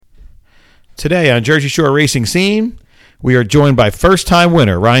Today on Jersey Shore Racing Scene, we are joined by first-time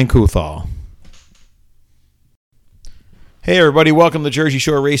winner Ryan Kuhlthau. Hey everybody, welcome to Jersey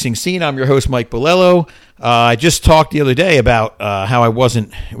Shore Racing Scene. I'm your host Mike Bolello. I just talked the other day about how it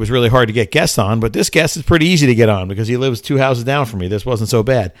was really hard to get guests on, but this guest is pretty easy to get on because he lives 2 houses down from me. This wasn't so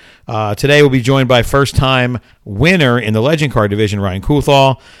bad. Today we'll be joined by first-time winner in the Legend Car division, Ryan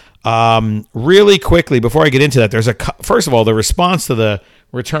Kuhlthau. Really quickly, before I get into that, first of all, the response to the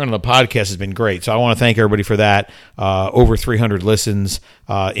return of the podcast has been great. So I want to thank everybody for that. Over 300 listens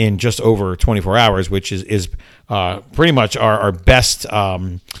in just over 24 hours, which is pretty much our best.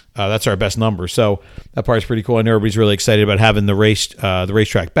 That's our best number. So that part is pretty cool. I know everybody's really excited about having the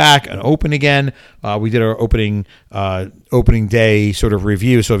racetrack back and open again. We did our opening day sort of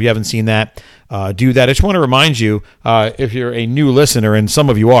review. So if you haven't seen that, do that. I just want to remind you, if you're a new listener, and some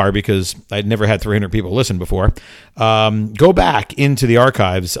of you are because I'd never had 300 people listen before, go back into the archives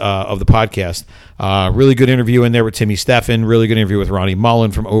of the podcast. Really good interview in there with Timmy Steffen. Really good interview with Ronnie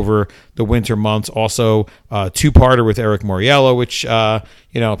Mullen from over the winter months. Also, two-parter with Eric Moriello, which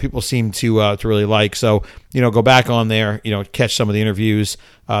people seem to really like. So go back on there. Catch some of the interviews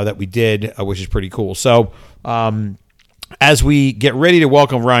that we did, which is pretty cool. So. As we get ready to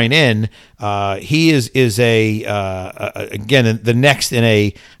welcome Ryan in, he is again the next in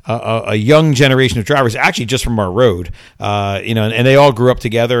a young generation of drivers, actually just from our road, and they all grew up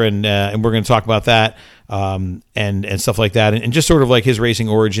together, and we're going to talk about that and stuff like that, and just sort of like his racing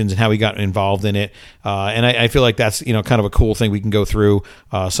origins and how he got involved in it, and I feel like that's kind of a cool thing. We can go through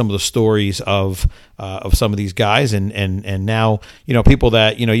some of the stories of some of these guys, and now people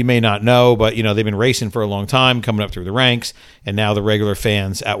that you may not know, but they've been racing for a long time, coming up through the ranks, and now the regular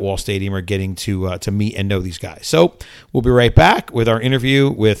fans at Wall Stadium are getting to meet and know these guys. So we'll be right back with our interview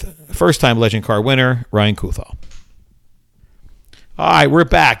with first-time Legend Car winner Ryan Kuhlthau. All right, we're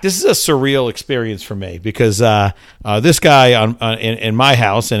back. This is a surreal experience for me because this guy in my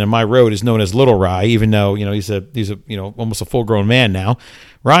house and in my road is known as Little Rye, even though he's a almost a full-grown man now.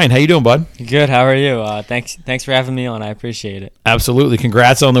 Ryan, how you doing, bud? Good. How are you? Thanks for having me on. I appreciate it. Absolutely.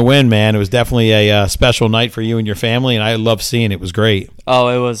 Congrats on the win, man. It was definitely a special night for you and your family, and I love seeing it. It was great. Oh,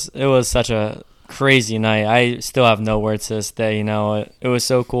 it was such a crazy night. I still have no words to this day. It was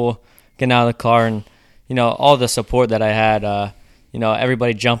so cool getting out of the car and all the support that I had.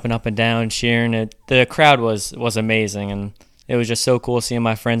 Everybody jumping up and down, cheering. The crowd was amazing, and it was just so cool seeing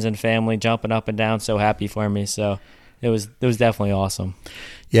my friends and family jumping up and down, so happy for me. So it was definitely awesome.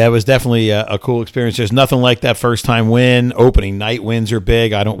 Yeah, it was definitely a cool experience. There's nothing like that first time win. Opening night wins are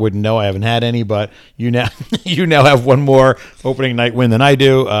big. Wouldn't know. I haven't had any, but you now have one more opening night win than I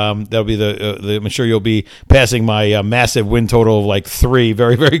do. That'll be I'm sure you'll be passing my massive win total of like 3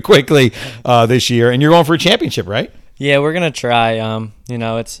 very, very quickly this year. And you're going for a championship, right? Yeah, we're gonna try.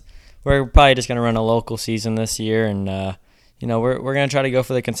 We're probably just gonna run a local season this year, and we're gonna try to go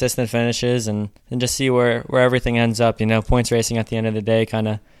for the consistent finishes and just see where everything ends up. Points racing at the end of the day kind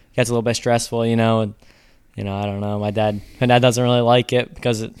of gets a little bit stressful. And I don't know. My dad doesn't really like it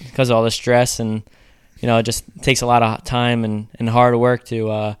because of all the stress, and it just takes a lot of time and hard work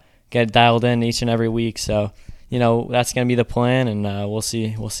to get dialed in each and every week. So that's gonna be the plan, and we'll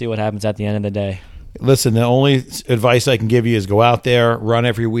see what happens at the end of the day. Listen, the only advice I can give you is go out there, run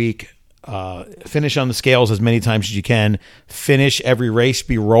every week, finish on the scales as many times as you can, finish every race,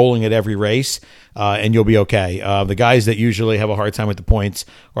 be rolling at every race, and you'll be okay. The guys that usually have a hard time with the points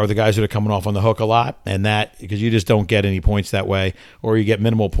are the guys that are coming off on the hook a lot, and that because you just don't get any points that way, or you get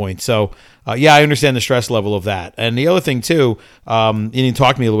minimal points. So, I understand the stress level of that. And the other thing too, you need to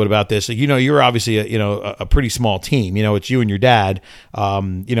talk to me a little bit about this. You're obviously a pretty small team. It's you and your dad.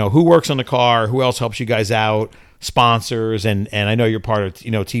 Who works on the car? Who else helps you guys out? Sponsors, and I know you're part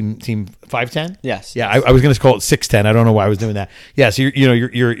of team 510. Yes. Yeah, I was going to call it 610. I don't know why I was doing that. Yeah, so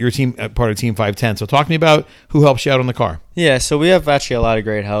you're team part of team 510. So talk to me about who helps you out on the car. Yeah, so we have actually a lot of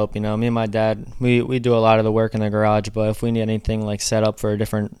great help. Me and my dad, we do a lot of the work in the garage. But if we need anything like set up for a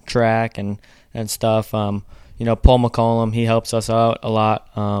different track and stuff, Paul McCollum, he helps us out a lot.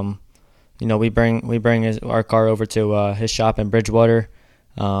 We bring our car over to his shop in Bridgewater.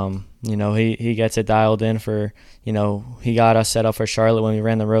 He gets it dialed in for, he got us set up for Charlotte when we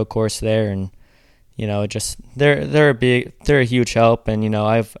ran the road course there, and they're a huge help, and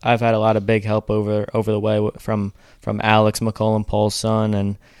I've had a lot of big help over the way from Alex McCollum, Paul's son,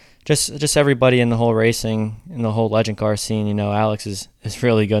 and just everybody in the whole racing, in the whole legend car scene. Alex is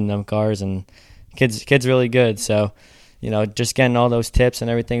really good in them cars, and kid's really good. So, just getting all those tips and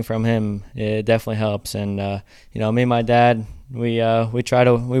everything from him, it definitely helps. And me and my dad, we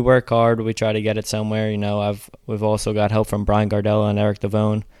work hard. We try to get it somewhere. We've also got help from Brian Gardella and Eric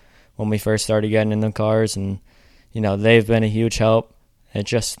Devone when we first started getting in the cars, and they've been a huge help.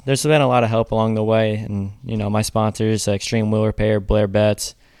 There's been a lot of help along the way, and my sponsors, Extreme Wheel Repair, Blair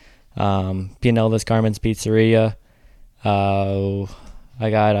Betts, Pianello's Carmen's Pizzeria. I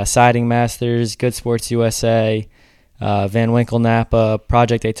got Siding Masters, Good Sports USA, Van Winkle Napa,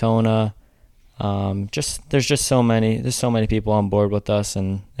 Project Daytona. There's so many people on board with us,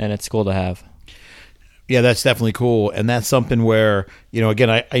 and it's cool to have. Yeah, that's definitely cool. And that's something where,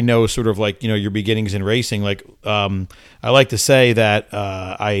 again, I know sort of like, your beginnings in racing. Like, I like to say that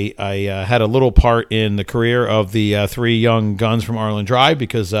I had a little part in the career of the three young guns from Arlen Drive,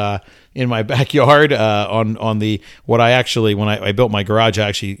 because in my backyard on the when I built my garage, I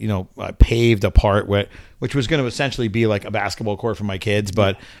actually, I paved a part which was going to essentially be like a basketball court for my kids.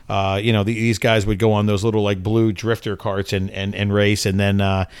 But, these guys would go on those little like blue drifter carts and race. And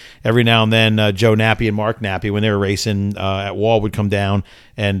then every now and then Joe Nappy and Mark Nappy, when they were racing at Wall, would come down.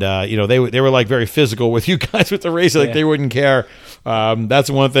 And, they were like very physical with you guys with the race. Like they wouldn't care. That's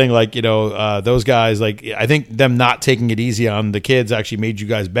one thing, like, those guys, like, I think them not taking it easy on the kids actually made you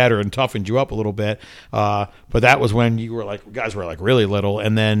guys better and toughened you up a little bit. But that was when guys were like really little,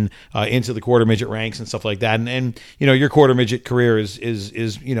 and then into the quarter midget ranks and stuff like that. And your quarter midget career is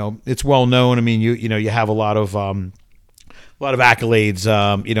it's well known. I mean, you have a lot of accolades.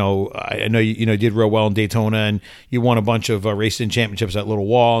 I know you did real well in Daytona, and you won a bunch of racing championships at Little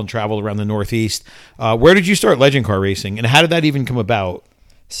Wall and traveled around the Northeast. Where did you start legend car racing, and how did that even come about?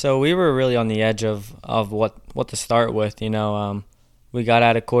 So we were really on the edge of what to start with. We got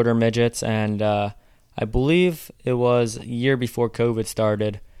out of quarter midgets, and I believe it was a year before COVID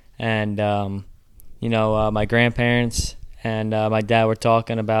started, and my grandparents and my dad were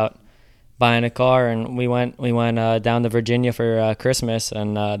talking about buying a car, and we went down to Virginia for Christmas,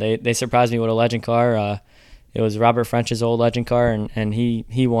 and they surprised me with a legend car. It was Robert French's old legend car, and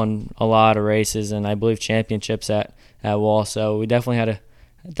he won a lot of races, and I believe championships at Wall. So we definitely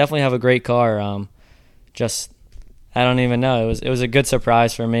have a great car. I don't even know. It was a good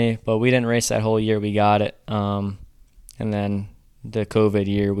surprise for me, but we didn't race that whole year. We got it, and then the COVID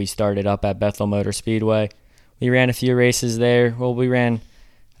year we started up at Bethel Motor Speedway. We ran a few races there. Well, we ran,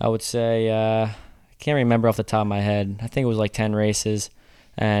 I would say, I can't remember off the top of my head. I think it was like 10 races.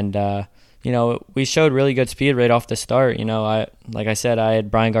 And, we showed really good speed right off the start. Like I said, I had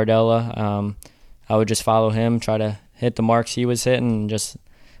Brian Gardella. I would just follow him, try to hit the marks he was hitting, and just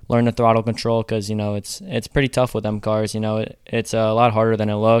learn the throttle control, because, it's pretty tough with them cars. It's a lot harder than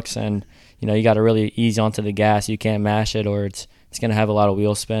it looks, and, you got to really ease onto the gas. You can't mash it, or it's going to have a lot of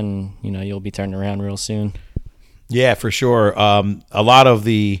wheel spin, and, you'll be turning around real soon. Yeah, for sure. A lot of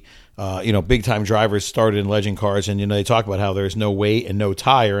the big time drivers started in legend cars, and they talk about how there's no weight and no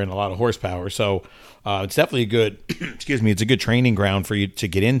tire and a lot of horsepower. So it's definitely a good it's a good training ground for you to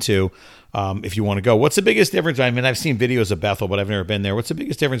get into if you want to go. What's the biggest difference? I mean, I've seen videos of Bethel, but I've never been there. What's the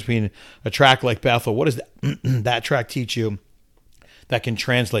biggest difference between a track like Bethel? What does that track teach you that can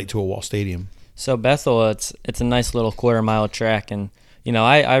translate to a Wall Stadium? So Bethel, it's a nice little quarter-mile track, and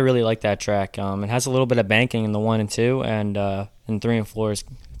I really like that track. It has a little bit of banking in the 1 and 2, and 3 and 4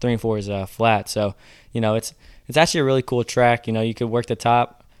 is flat. So it's actually a really cool track. You could work the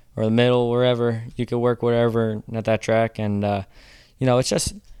top or the middle, wherever you could work whatever at that track, and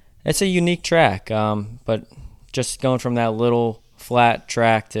it's a unique track. But just going from that little flat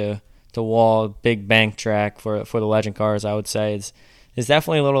track to Wall, big bank track for the legend cars, I would say is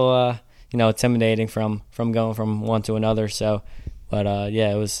definitely a little intimidating from going from one to another. So. But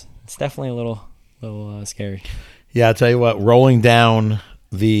it's definitely a little scary. Yeah, I'll tell you what, rolling down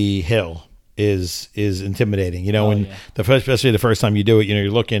the hill is intimidating. Especially the first time you do it, you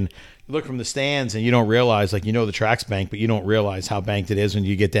look from the stands and you don't realize, like, the track's banked, but you don't realize how banked it is when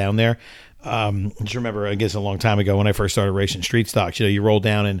you get down there. Just remember, I guess a long time ago when I first started racing street stocks, you roll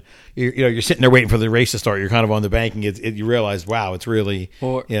down and you're sitting there waiting for the race to start. You're kind of on the bank, and you realize, wow, it's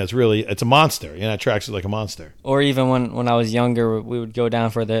a monster. That track's like a monster. Or even when I was younger, we would go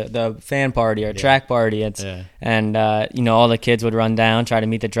down for the fan party or track party. And all the kids would run down, try to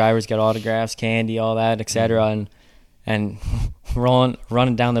meet the drivers, get autographs, candy, all that, etc. And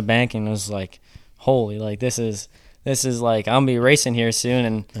running down the bank, and it was like, holy, like this is like, I'm gonna be racing here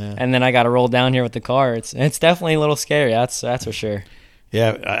soon, and then I got to roll down here with the car. It's definitely a little scary. That's for sure.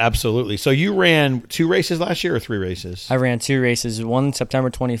 Yeah, absolutely. So you ran 2 races last year or 3 races? I ran 2 races, one September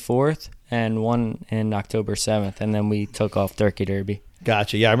 24th and one in October 7th, and then we took off Turkey Derby.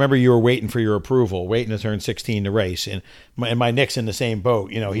 Gotcha. Yeah, I remember you were waiting for your approval, waiting to turn 16 to race, and my Nick's in the same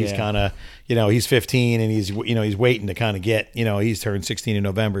boat. He's kind of, he's 15, and he's waiting to kind of get, he's turned 16 in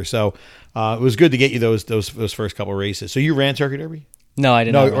November. So it was good to get you those first couple races. So you ran Turkey Derby? No, I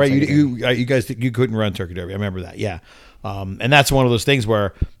didn't. No, right? You guys you couldn't run Turkey Derby. I remember that. Yeah, and that's one of those things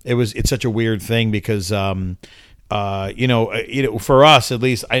where it's such a weird thing because for us at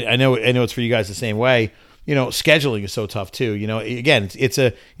least, I know it's for you guys the same way. Scheduling is so tough too. Again,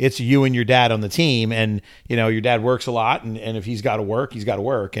 it's you and your dad on the team, and your dad works a lot, and if he's got to work,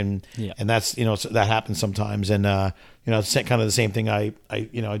 and that's that happens sometimes, and it's kind of the same thing I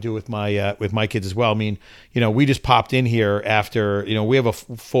do with my kids as well. I mean, we just popped in here after we have a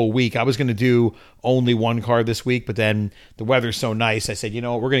full week. I was going to do only one car this week, but then the weather's so nice. I said, we're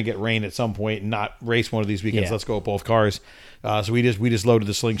going to get rain at some point and not race one of these weekends. Let's go with both cars. So we just loaded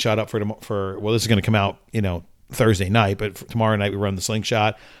the slingshot up for this is going to come out Thursday night, but tomorrow night we run the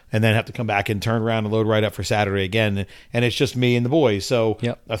slingshot and then have to come back and turn around and load right up for Saturday again. And it's just me and the boys. So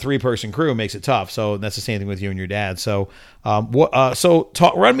a 3-person crew makes it tough. So that's the same thing with you and your dad. So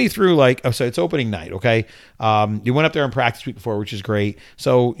run me through so it's opening night. Okay. You went up there and practice week before, which is great.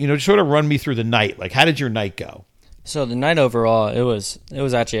 So, just sort of run me through the night. Like, how did your night go? So the night overall, it was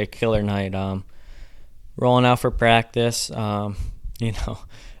actually a killer night. Rolling out for practice, I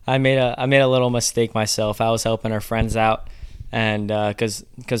made a little mistake myself. I was helping our friends out, and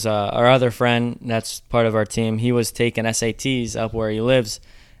because our other friend that's part of our team, he was taking SATs up where he lives,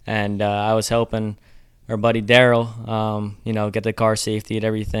 and I was helping our buddy Daryl, get the car safety and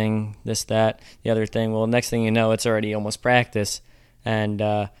everything, this, that, the other thing. Well, next thing you know, it's already almost practice, and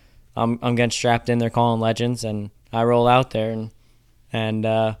I'm getting strapped in there calling legends, and I roll out there and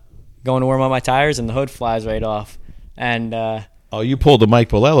going to warm up my tires, and the hood flies right off, and you pulled the Mike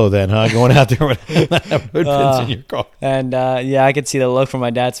Bolello then, huh? Going out there with hood pins in your car. And I could see the look from my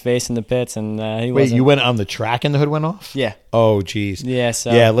dad's face in the pits, and he wasn't. Wait, you went on the track and the hood went off? Yeah. Oh, geez. Yeah.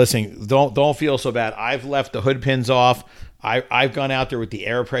 So yeah. Listen, don't feel so bad. I've left the hood pins off. I've gone out there with the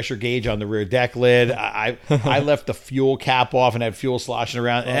air pressure gauge on the rear deck lid. I left the fuel cap off and had fuel sloshing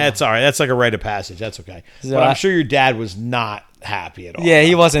around. That's all right. That's like a rite of passage. That's okay. So but I'm sure your dad was not happy at all. Yeah,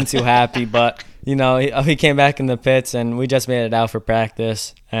 he wasn't too happy, but he came back in the pits and we just made it out for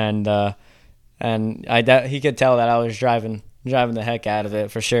practice, and he could tell that I was driving the heck out of it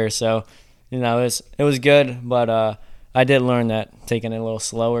for sure. So it was good, but I did learn that taking it a little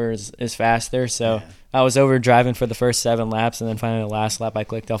slower is faster. So. Yeah. I was over driving for the first 7 laps, and then finally the last lap I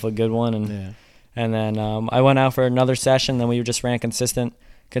clicked off a good one, and then I went out for another session. Then we just ran consistent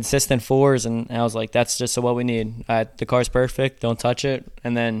 4s, and I was like, that's just what we need. The car's perfect, don't touch it,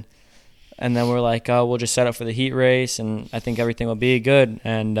 and then we're like, oh, we'll just set up for the heat race, and I think everything will be good,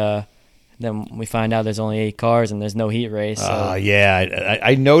 and then we find out there's only 8 cars and there's no heat race. So.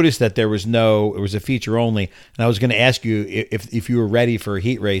 I noticed that it was a feature only, and I was going to ask you if you were ready for a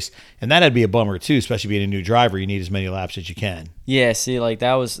heat race, and that'd be a bummer too, especially being a new driver. You need as many laps as you can. Yeah, see,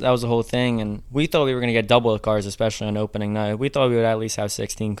 that was the whole thing, and we thought we were going to get double the cars, especially on opening night. We thought we would at least have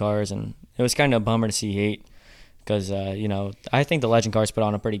 16 cars, and it was kind of a bummer to see 8 because I think the Legend cars put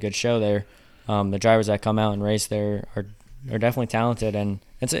on a pretty good show there. The drivers that come out and race there are definitely talented, and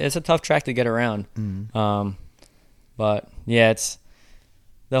it's a tough track to get around. Mm-hmm. But yeah, it's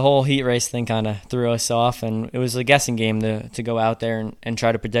the whole heat race thing kind of threw us off, and it was a guessing game to go out there and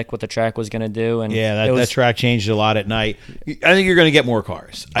try to predict what the track was going to do. And that track changed a lot at night. I think you're going to get more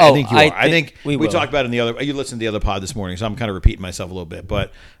cars. I think you are. I think we talked about it in the other. You listened to the other pod this morning, so I'm kind of repeating myself a little bit,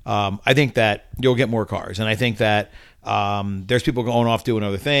 but I think that you'll get more cars, and I think that. There's people going off doing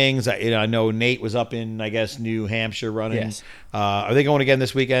other things. I know Nate was up in, I guess, New Hampshire running. Yes. Are they going again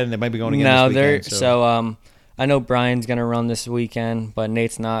this weekend? They might be going again this weekend. So I know Brian's going to run this weekend, but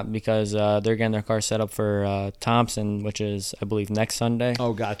Nate's not because they're getting their car set up for Thompson, which is, I believe, next Sunday.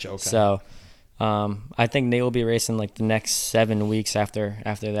 Oh, gotcha. Okay. So I think Nate will be racing the next 7 weeks after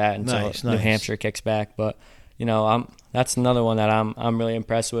that until New Hampshire kicks back. But that's another one that I'm really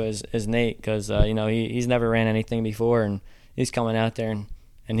impressed with is Nate because he's never ran anything before, and he's coming out there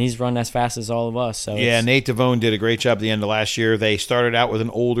and he's run as fast as all of us. So Nate Devone did a great job at the end of last year. They started out with an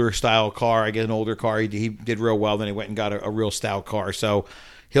older style car. I get an older car. He did real well. Then he went and got a real stout car. So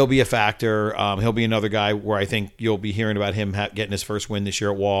he'll be a factor. He'll be another guy where I think you'll be hearing about him getting his first win this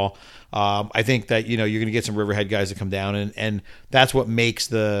year at Wall. I think that you're going to get some Riverhead guys to come down, and that's what makes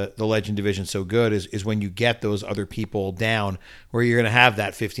the Legend division so good is when you get those other people down where you're going to have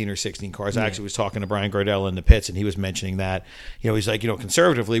that 15 or 16 cars. I actually was talking to Brian Gardell in the pits, and he was mentioning that he's like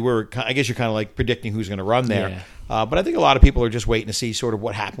conservatively conservatively, I guess you're kind of like predicting who's going to run there. Yeah. But I think a lot of people are just waiting to see sort of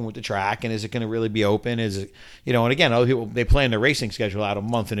what happened with the track, and is it going to really be open? Is it, and again, other people, they plan their racing schedule out a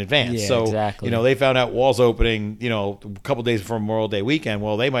month in advance. Yeah, so, exactly. They found out Wall's opening, a couple days before Memorial Day weekend.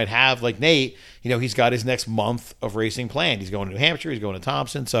 Well, they might have, like Nate, he's got his next month of racing planned. He's going to New Hampshire, he's going to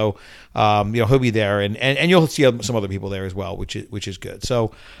Thompson. So, he'll be there, and you'll see some other people there as well, which is good.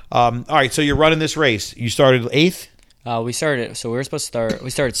 So, all right, so you're running this race. You started 8th? We started supposed to start. We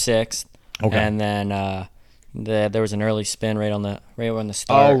started 6th. Okay. And then there was an early spin right on the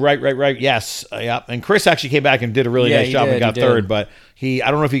start. Oh, right. Yes. Yeah. And Chris actually came back and did a really nice job and got third, but I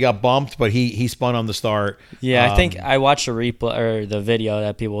don't know if he got bumped, but he spun on the start. Yeah, I think I watched the replay or the video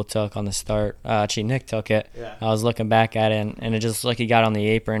that people took on the start. Actually, Nick took it. Yeah. I was looking back at it, and it just looked like he got on the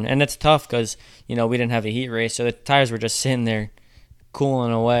apron. And it's tough because, we didn't have a heat race, so the tires were just sitting there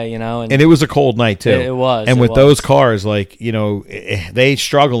cooling away, And it was a cold night too. It was. And with those cars, they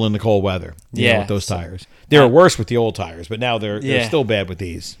struggle in the cold weather. With those tires. They were worse with the old tires, but now they're still bad with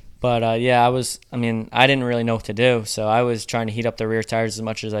these. But I didn't really know what to do, so I was trying to heat up the rear tires as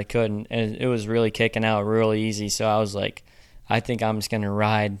much as I could, and it was really kicking out really easy. So I was like, I think I'm just going to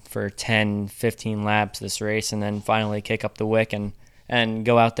ride for 10, 15 laps this race, and then finally kick up the wick and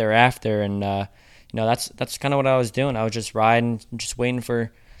go out there after. And that's kind of what I was doing. I was just riding, just waiting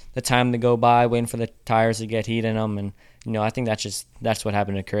for the time to go by, waiting for the tires to get heat in them. And I think that's what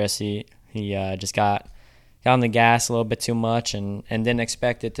happened to Chris. He just got on the gas a little bit too much and didn't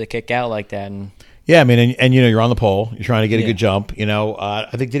expect it to kick out like that. And yeah, and you're on the pole. You're trying to get a good jump. I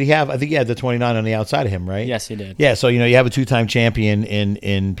think he had the 29 on the outside of him, right? Yes, he did. Yeah, so you have a 2-time champion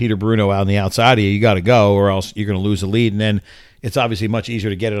in Peter Bruno out on the outside of you. You got to go, or else you're going to lose the lead. And then it's obviously much easier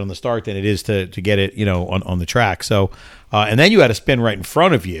to get it on the start than it is to get it, on the track. So, and then you had a spin right in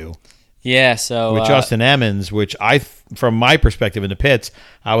front of you. Yeah, so with Justin Emmons, which from my perspective in the pits,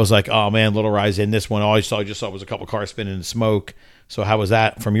 I was like, oh man, Little Rise in this one. All I just saw was a couple cars spinning in smoke. So how was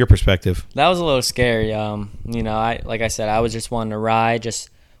that from your perspective? That was a little scary. Like I said, I was just wanting to ride, just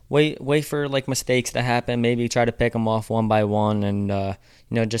wait for mistakes to happen, maybe try to pick them off one by one,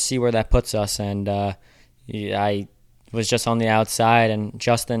 and just see where that puts us. And I was just on the outside, and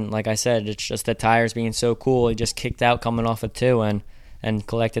Justin, like I said, it's just the tires being so cool. He just kicked out coming off of 2 and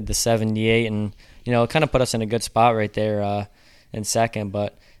collected the 78, and it kind of put us in a good spot right there in second.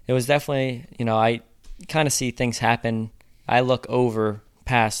 But it was definitely, I kind of see things happen. I look over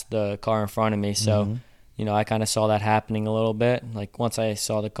past the car in front of me, so I kind of saw that happening a little bit. Like once I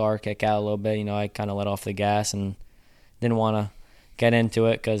saw the car kick out a little bit, I kind of let off the gas and didn't want to get into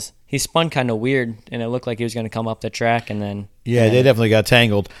it because he spun kind of weird, and it looked like he was going to come up the track, and then they definitely got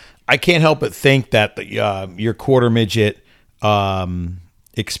tangled. I can't help but think that your quarter midget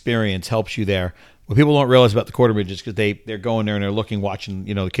experience helps you there. What people don't realize about the quarter midgets, because they're going there and they're watching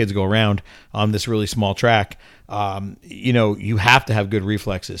the kids go around on this really small track. You have to have good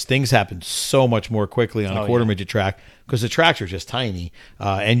reflexes. Things happen so much more quickly on a quarter midget track because the tracks are just tiny,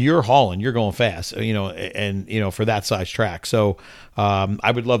 and you're hauling, you're going fast, and for that size track. So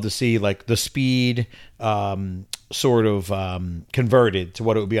I would love to see the speed sort of converted to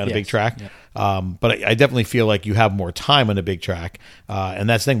what it would be on a big track. Yeah. But I definitely feel like you have more time on a big track, and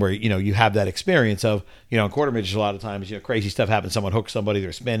that's the thing where you have that experience of in quarter midgets a lot of times crazy stuff happens. Someone hooks somebody,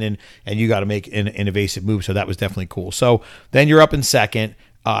 they're spinning, and you got to make an evasive move. So that was definitely cool. So then you're up in second.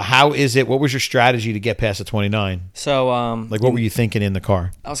 How is it? What was your strategy to get past the 29? So what were you thinking in the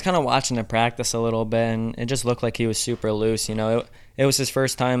car? I was kind of watching him practice a little bit, and it just looked like he was super loose. It was his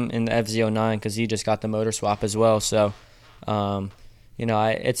first time in the FZ09 because he just got the motor swap as well. So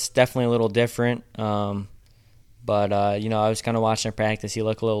it's definitely a little different. But I was kind of watching him practice. He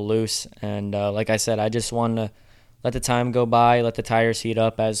looked a little loose, and like I said, I just wanted to let the time go by, let the tires heat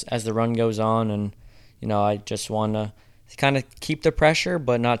up as the run goes on, and I just want to kind of keep the pressure,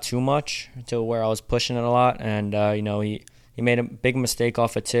 but not too much to where I was pushing it a lot. And he made a big mistake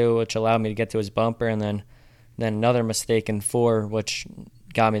off of 2, which allowed me to get to his bumper, and then another mistake in 4, which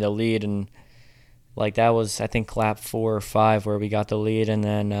got me the lead. And that was, I think, lap 4 or 5 where we got the lead. And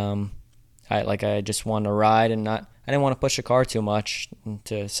then I just wanted to ride, and I didn't want to push the car too much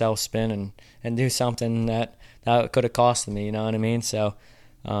to self spin and do something that could have cost me. You know what I mean? So.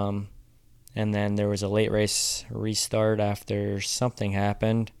 And then there was a late race restart after something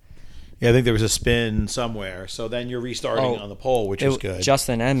happened. Yeah, I think there was a spin somewhere. So then you're restarting on the pole, which is good.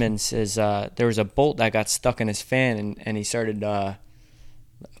 Justin Emmons there was a bolt that got stuck in his fan, and he started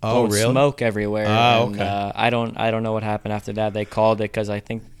blowing smoke everywhere. Oh, and, okay. I don't know what happened after that. They called it because I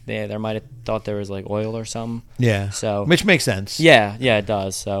think there might have thought there was like oil or something. Yeah. So which makes sense. Yeah, it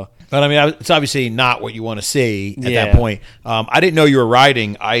does. So. But I mean, it's obviously not what you want to see at Yeah. that point. I didn't know you were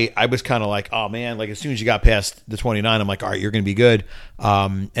riding. I was kind of like, oh man, like as soon as you got past the 29, I'm like, all right, you're going to be good.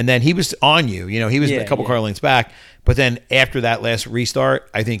 And then he was on you. You know, he was a couple car lengths back. But then after that last restart,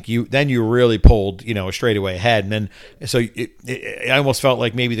 I think you really pulled, you know, a straightaway ahead. And then so I almost felt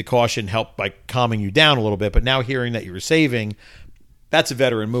like maybe the caution helped by calming you down a little bit. But now hearing that you were saving, that's a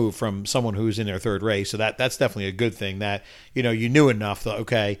veteran move from someone who's in their third race. So that's definitely a good thing that, you know, you knew enough that,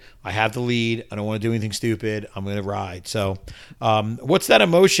 okay, I have the lead. I don't want to do anything stupid. I'm going to ride. So what's that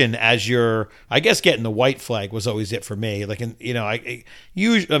emotion as you're, I guess getting the white flag was always it for me. Like, you know, I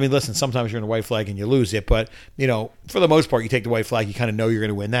mean, listen, sometimes you're in a white flag and you lose it, but, you know, for the most part, you take the white flag, you kind of know you're going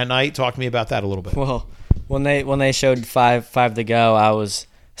to win that night. Talk to me about that a little bit. Well, when they showed five to go, I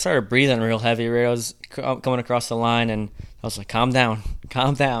started breathing real heavy. I was coming across the line, and I was like, calm down.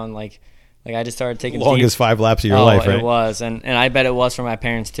 Like I just started taking longest 5 laps of your life, right? It was, and I bet it was for my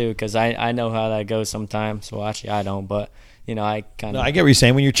parents too, because I know how that goes sometimes. Well, actually, I don't, but you know, I kind of. No, I get what you're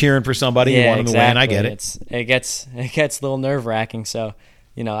saying. When you're cheering for somebody, you want them to win. I get it. It gets a little nerve wracking. So,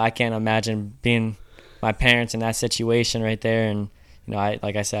 you know, I can't imagine being my parents in that situation right there. And you know,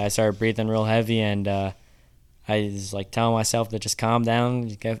 like I said, I started breathing real heavy, and I was like telling myself to just calm down,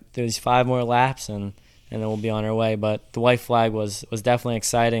 get through these 5 more laps, and then we'll be on our way. But the white flag was definitely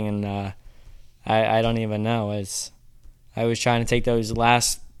exciting, and I don't even know. I was trying to take those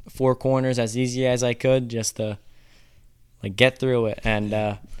last 4 corners as easy as I could, just to like get through it.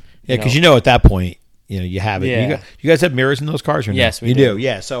 And because you know at that point, you know, you have it. Yeah. You guys have mirrors in those cars, or no? Yes, we you do.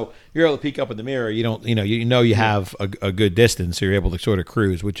 Yeah, so you're able to peek up in the mirror. You don't, you have a good distance, so you're able to sort of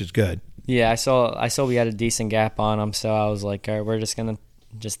cruise, which is good. Yeah, I saw we had a decent gap on them, so I was like, all right, we're just gonna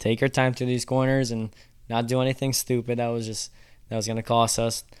take our time through these corners and not do anything stupid. That was gonna cost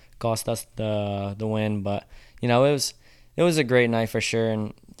us the win. But you know, it was a great night for sure.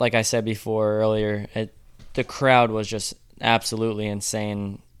 And like I said before earlier, the crowd was just absolutely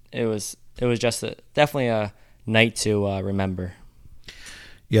insane. It was just definitely a night to remember.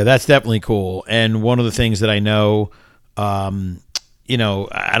 Yeah, that's definitely cool. And one of the things that I know, you know,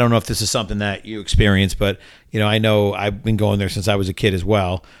 I don't know if this is something that you experience, but, you know I've been going there since I was a kid as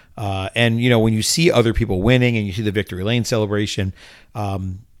well. And, you know, when you see other people winning and you see the victory lane celebration,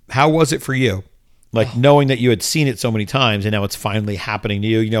 how was it for you? Like knowing that you had seen it so many times and now it's finally happening to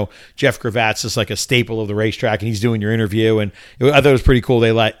you. You know, Jeff Gravat's just like a staple of the racetrack and he's doing your interview. And I thought it was pretty cool.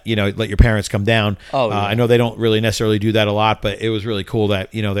 They let your parents come down. Oh, yeah. I know they don't really necessarily do that a lot, but it was really cool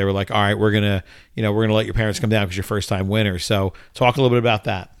that, you know, they were like, all right, we're going to let your parents come down because you're first time winner. So talk a little bit about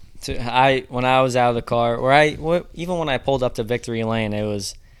that. When I was out of the car, even when I pulled up to victory lane, I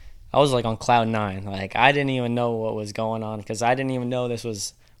was like on cloud 9. Like I didn't even know what was going on because I didn't even know this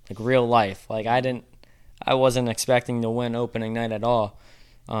was like real life. Like I wasn't expecting to win opening night at all.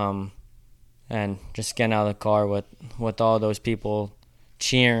 And just getting out of the car with all those people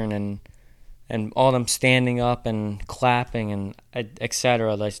cheering and all them standing up and clapping and et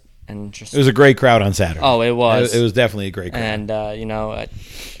cetera. And just, it was a great crowd on Saturday. Oh, it was. It was definitely a great crowd. And you know,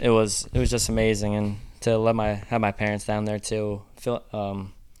 it was just amazing. And to have my parents down there too,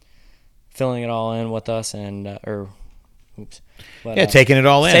 filling it all in with us and taking it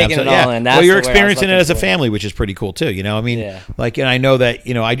all in. Taking it all in. That's well, you're experiencing it as a family, which is pretty cool too. You know, I mean, and I know that,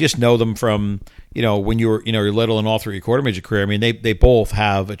 you know, I just know them from, you know, when you're little and all through your quarter midget career. I mean, they both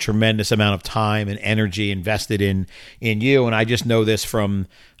have a tremendous amount of time and energy invested in you. And I just know this from,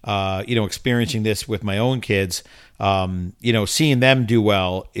 experiencing this with my own kids. Seeing them do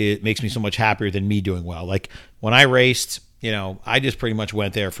well, it makes me so much happier than me doing well. Like when I raced, you know, I just pretty much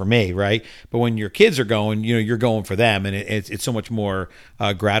went there for me, right? But when your kids are going, you know, you're going for them, and it's so much more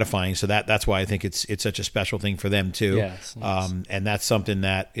gratifying. So that's why I think it's such a special thing for them too. Yes. And that's something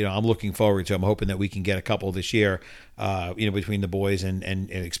that, you know, I'm looking forward to. I'm hoping that we can get a couple this year, between the boys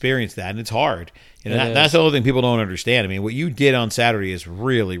and experience that. And it's hard. You know, that's the other thing people don't understand. I mean, what you did on Saturday is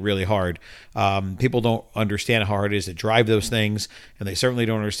really, really hard. People don't understand how hard it is to drive those things, and they certainly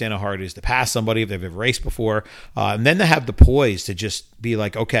don't understand how hard it is to pass somebody if they've ever raced before. And then to have the poise to just be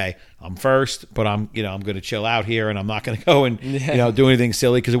like, okay, I'm first, but I'm going to chill out here, and I'm not going to go and do anything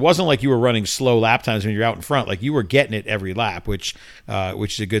silly, because it wasn't like you were running slow lap times when you're out in front. Like you were getting it every lap, which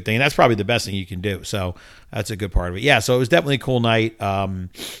is a good thing. And that's probably the best thing you can do. So that's a good part of it. Yeah, so it was definitely a cool night.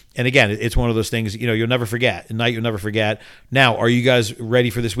 And again, it's one of those things, you know, you'll never forget. A night you'll never forget. Now, are you guys ready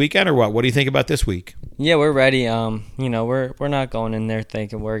for this weekend or what? What do you think about this week? Yeah, we're ready. We're not going in there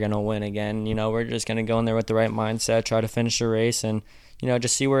thinking we're going to win again. You know, we're just going to go in there with the right mindset, try to finish the race, and, you know,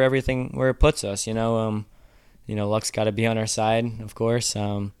 just see where it puts us. Luck's got to be on our side, of course.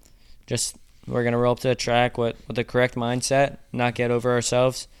 just we're going to roll up to the track with the correct mindset, not get over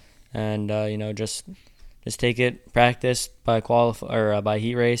ourselves, and just take it practice by by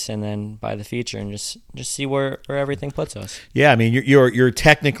heat race and then by the feature, and just see where everything puts us. Yeah, I mean you're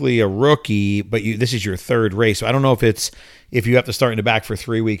technically a rookie, but this is your third race. So I don't know if you have to start in the back for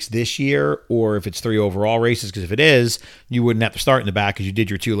 3 weeks this year, or if it's 3 overall races. Because if it is, you wouldn't have to start in the back because you did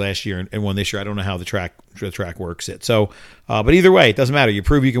your 2 last year and 1 this year. I don't know how the track works it. So, but either way, it doesn't matter. You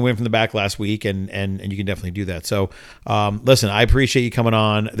prove you can win from the back last week, and you can definitely do that. So, listen, I appreciate you coming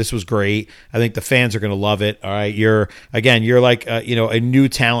on. This was great. I think the fans are going to love it. All right, you're like a new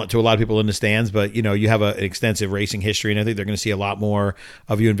talent to a lot of people in the stands, but you have an extensive racing history, and I think they're going to see a lot more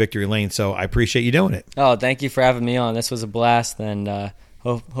of you in victory lane. So I appreciate you doing it. Oh, thank you for having me on. This was a blast, and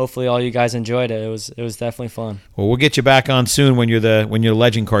hopefully all you guys enjoyed it. It was definitely fun. Well, we'll get you back on soon when you're the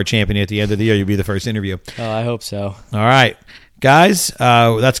legend car champion at the end of the year. You'll be the first interview. Oh, I hope so. All right. Guys,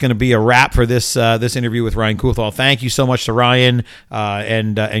 that's going to be a wrap for this interview with Ryan Kuhlthau. Thank you so much to Ryan,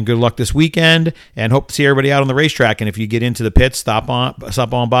 and good luck this weekend, and hope to see everybody out on the racetrack. And if you get into the pits, stop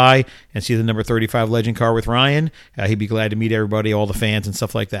on by and see the number 35 Legend car with Ryan. He'd be glad to meet everybody, all the fans and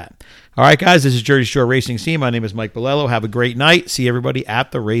stuff like that. All right, guys, this is Jersey Shore Racing Scene. My name is Mike Bolello. Have a great night. See everybody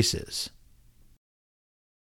at the races.